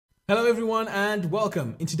Hello everyone and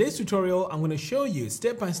welcome. In today's tutorial, I'm going to show you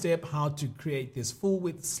step by step how to create this full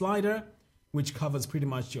width slider, which covers pretty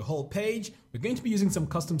much your whole page. We're going to be using some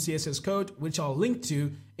custom CSS code, which I'll link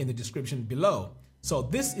to in the description below. So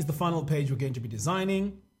this is the final page we're going to be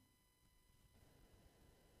designing.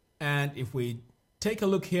 And if we take a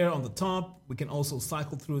look here on the top, we can also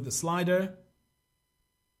cycle through the slider.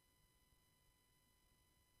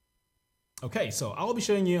 Okay, so I'll be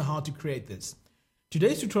showing you how to create this.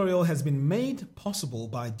 Today's tutorial has been made possible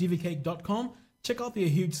by divicake.com. Check out their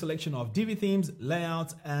huge selection of Divi themes,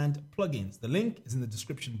 layouts, and plugins. The link is in the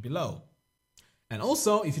description below. And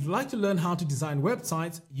also, if you'd like to learn how to design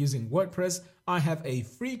websites using WordPress, I have a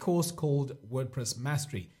free course called WordPress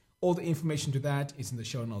Mastery. All the information to that is in the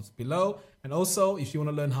show notes below. And also, if you want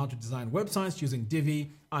to learn how to design websites using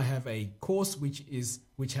Divi, I have a course which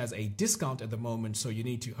has a discount at the moment, so you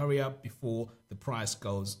need to hurry up before the price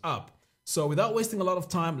goes up. So without wasting a lot of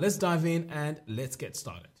time, let's dive in and let's get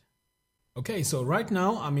started. Okay, so right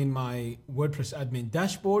now I'm in my WordPress admin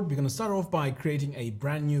dashboard. We're going to start off by creating a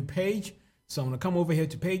brand new page. So I'm going to come over here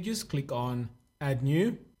to pages, click on add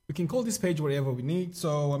new. We can call this page whatever we need.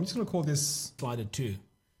 So I'm just going to call this slider 2.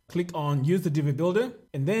 Click on use the Divi builder,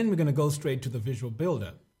 and then we're going to go straight to the visual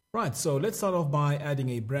builder. Right, so let's start off by adding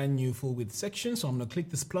a brand new full width section. So I'm going to click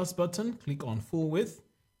this plus button, click on full width.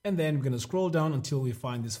 And then we're going to scroll down until we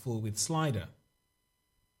find this full width slider.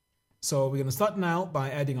 So we're going to start now by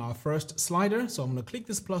adding our first slider. So I'm going to click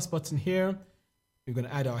this plus button here. We're going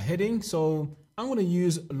to add our heading. So I'm going to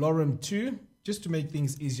use lorem 2 just to make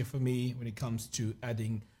things easier for me when it comes to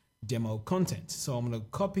adding demo content. So I'm going to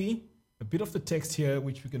copy a bit of the text here,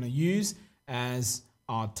 which we're going to use as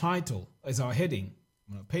our title, as our heading.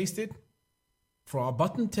 I'm going to paste it. For our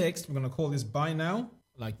button text, we're going to call this buy now,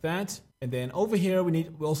 like that. And then over here, we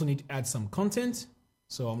also need to add some content.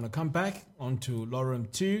 So I'm going to come back onto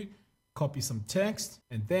lorem 2, copy some text,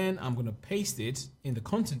 and then I'm going to paste it in the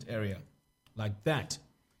content area like that.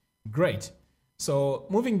 Great. So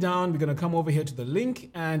moving down, we're going to come over here to the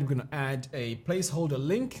link and we're going to add a placeholder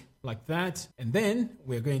link like that. And then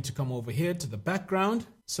we're going to come over here to the background.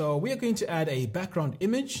 So we are going to add a background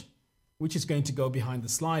image, which is going to go behind the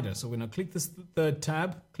slider. So we're going to click this third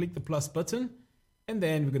tab, click the plus button, and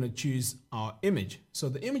then we're going to choose our image. So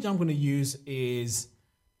the image I'm going to use is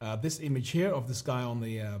this image here of this guy on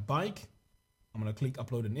the bike. I'm going to click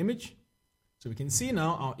upload an image. So we can see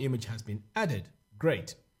now our image has been added.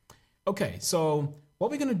 Great. Okay, so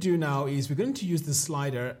what we're going to do now is we're going to use this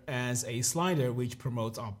slider as a slider which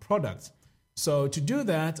promotes our product. So to do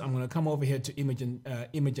that, I'm going to come over here to image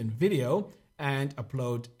and video and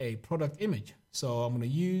upload a product image. So I'm going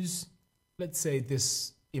to use, let's say,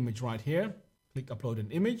 this image right here. Click upload an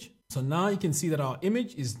image. So now you can see that our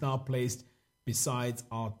image is now placed beside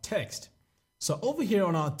our text. So over here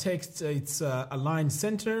on our text, it's aligned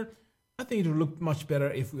center. I think it would look much better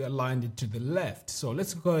if we aligned it to the left. So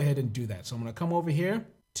let's go ahead and do that. So I'm going to come over here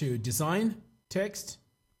to design text.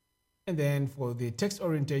 And then for the text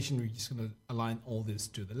orientation, we're just going to align all this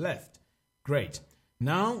to the left. Great.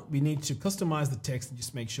 Now we need to customize the text and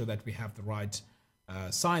just make sure that we have the right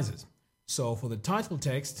sizes. So for the title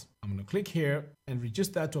text, I'm going to click here and reduce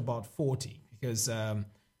that to about 40 because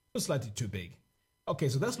it's slightly too big. Okay,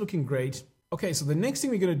 so that's looking great. Okay, so the next thing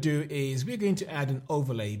we're going to do is we're going to add an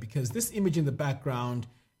overlay because this image in the background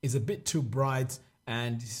is a bit too bright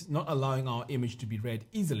and it's not allowing our image to be read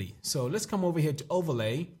easily. So let's come over here to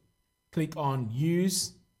overlay, click on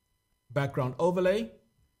use background overlay.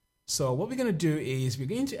 So what we're going to do is we're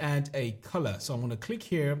going to add a color. So I'm going to click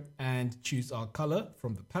here and choose our color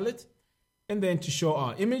from the palette. And then to show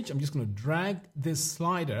our image, I'm just going to drag this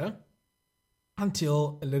slider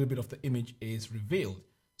until a little bit of the image is revealed.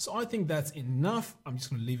 So I think that's enough. I'm just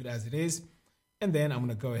going to leave it as it is. And then I'm going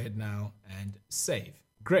to go ahead now and save.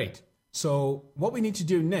 Great. So what we need to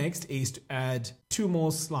do next is to add 2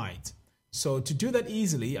 more slides. So to do that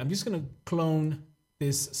easily, I'm just going to clone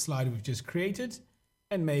this slide we've just created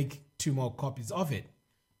and make 2 more copies of it.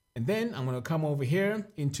 And then I'm going to come over here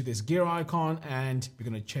into this gear icon and we're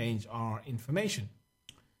going to change our information.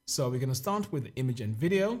 So we're going to start with the image and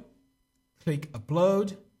video, click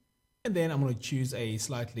upload, and then I'm going to choose a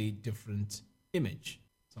slightly different image.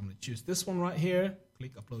 So I'm going to choose this one right here,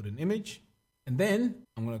 click upload an image. And then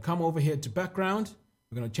I'm going to come over here to background.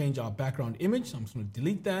 We're going to change our background image. So I'm just going to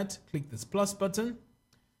delete that, click this plus button.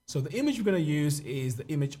 So the image we're going to use is the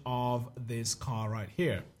image of this car right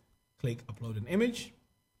here. Click upload an image.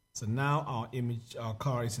 So now our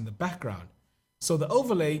car is in the background. So the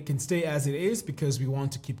overlay can stay as it is because we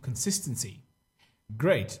want to keep consistency.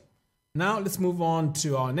 Great. Now let's move on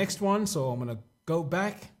to our next one. So I'm going to go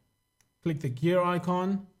back, click the gear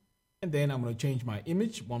icon, And then I'm going to change my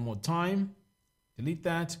image one more time. Delete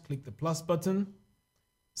that, click the plus button.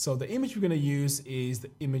 So the image we're going to use is the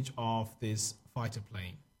image of this fighter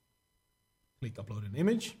plane. Click upload an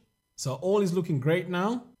image. So all is looking great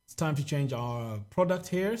now. It's time to change our product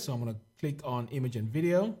here. So I'm going to click on image and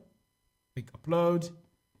video, click upload,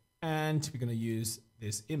 and we're going to use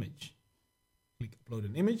this image. Click upload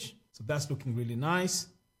an image. So that's looking really nice.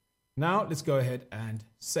 Now let's go ahead and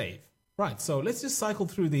save. Right, so let's just cycle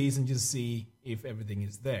through these and just see if everything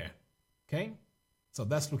is there. Okay, so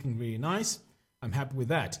that's looking really nice. I'm happy with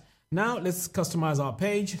that. Now let's customize our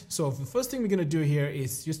page. So the first thing we're going to do here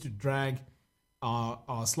is just to drag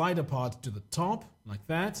our slider part to the top like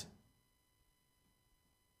that.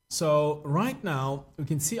 So right now we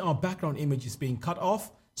can see our background image is being cut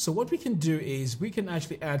off. So what we can do is we can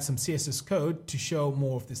actually add some CSS code to show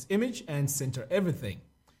more of this image and center everything.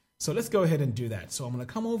 So let's go ahead and do that. So I'm going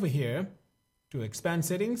to come over here to expand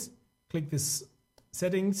settings, click this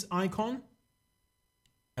settings icon,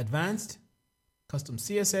 advanced, custom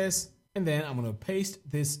CSS, and then I'm going to paste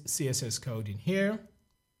this CSS code in here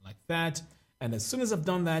like that. And as soon as I've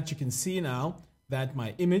done that, you can see now that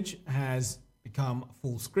my image has become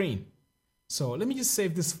full screen. So let me just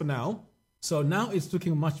save this for now. So now it's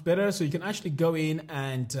looking much better. So you can actually go in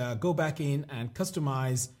and go back in and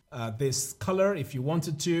customize this color if you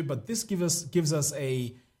wanted to, but this gives us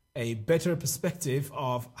a better perspective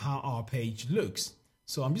of how our page looks.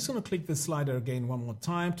 So I'm just going to click the slider again one more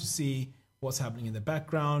time to see what's happening in the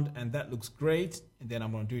background, and that looks great. And then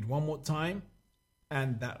I'm going to do it one more time,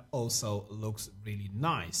 and that also looks really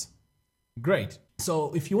nice. Great.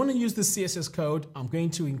 So if you want to use the CSS code, I'm going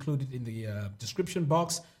to include it in the description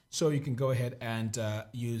box so you can go ahead and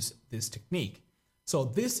use this technique. So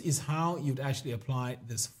this is how you'd actually apply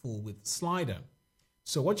this full width slider.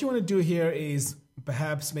 So what you want to do here is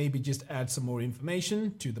perhaps maybe just add some more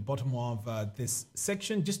information to the bottom of this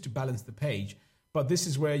section just to balance the page. But this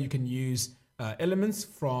is where you can use elements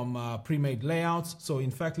from pre-made layouts. So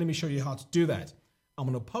in fact, let me show you how to do that. I'm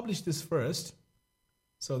going to publish this first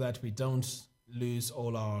so that we don't lose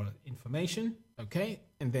all our information. Okay,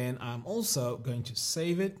 and then I'm also going to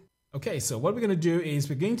save it. Okay, so what we're going to do is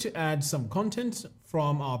we're going to add some content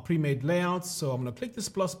from our pre-made layouts. So I'm going to click this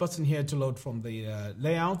plus button here to load from the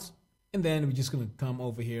layout. And then we're just going to come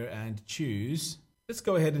over here and choose. Let's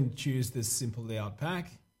go ahead and choose this simple layout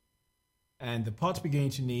pack. And the part we're going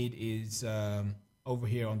to need is over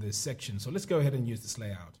here on this section. So let's go ahead and use this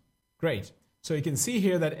layout. Great. So you can see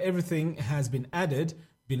here that everything has been added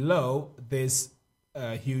below this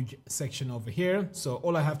huge section over here. So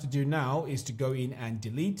all I have to do now is to go in and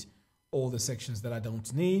delete all the sections that I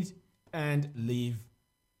don't need and leave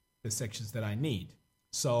the sections that I need.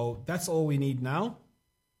 So that's all we need now.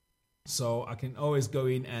 So I can always go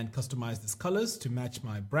in and customize these colors to match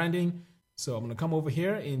my branding. So I'm going to come over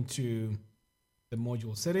here into the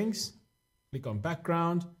module settings, click on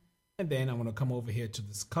background, and then I'm going to come over here to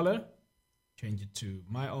this color, change it to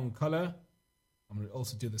my own color. I'm going to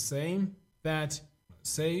also do the same, that,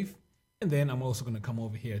 save, and then I'm also going to come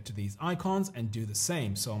over here to these icons and do the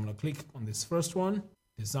same. So I'm going to click on this first one,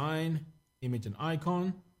 design, image and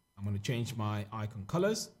icon. I'm going to change my icon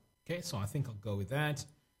colors. Okay, so I think I'll go with that.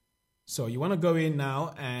 So you want to go in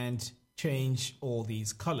now and change all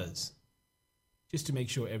these colors just to make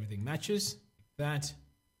sure everything matches like that.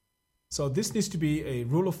 So this needs to be a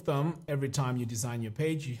rule of thumb every time you design your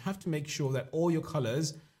page. You have to make sure that all your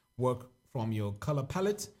colors work from your color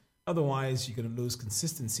palette. Otherwise, you're going to lose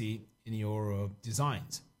consistency in your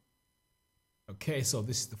designs. Okay, so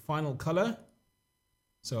this is the final color.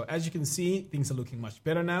 So as you can see, things are looking much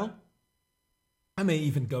better now. I may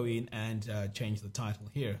even go in and change the title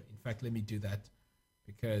here. In fact, let me do that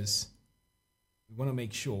because we want to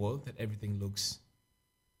make sure that everything looks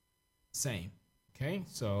the same. Okay,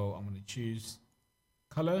 so I'm going to choose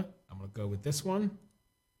color. I'm going to go with this one,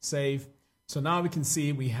 save. So now we can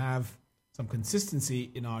see we have some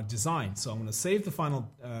consistency in our design. So I'm going to save the final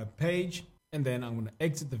page, and then I'm going to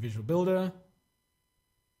exit the Visual Builder.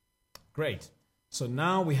 Great. So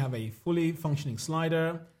now we have a fully functioning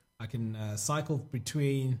slider. I can cycle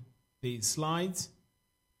between these slides.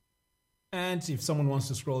 And if someone wants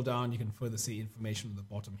to scroll down, you can further see information at the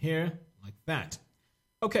bottom here, like that.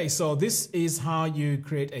 Okay, so this is how you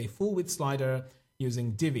create a full width slider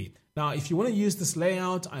using Divi. Now, if you want to use this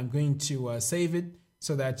layout, I'm going to save it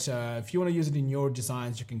so that if you want to use it in your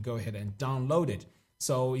designs, you can go ahead and download it.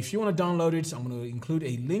 So if you want to download it, I'm going to include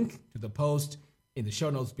a link to the post in the show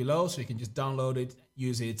notes below, so you can just download it,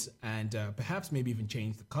 use it, and perhaps maybe even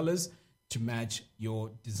change the colors to match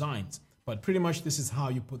your designs. But pretty much this is how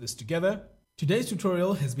you put this together. Today's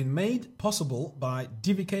tutorial has been made possible by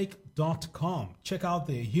divicake.com. untitled.com. Check out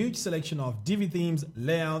the huge selection of Divi themes,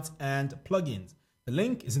 layouts, and plugins. The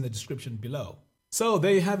link is in the description below. So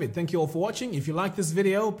there you have it. Thank you all for watching. If you like this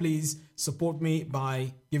video, please support me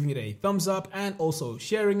by giving it a thumbs up and also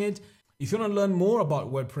sharing it. If you want to learn more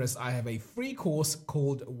about WordPress, I have a free course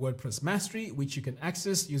called WordPress Mastery, which you can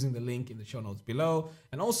access using the link in the show notes below.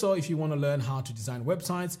 And also, if you want to learn how to design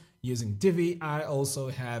websites using Divi, I also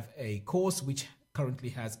have a course which currently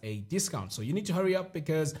has a discount. So you need to hurry up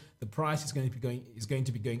because the price is going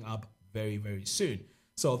to be going up very, very soon.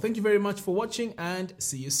 So thank you very much for watching and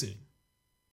see you soon.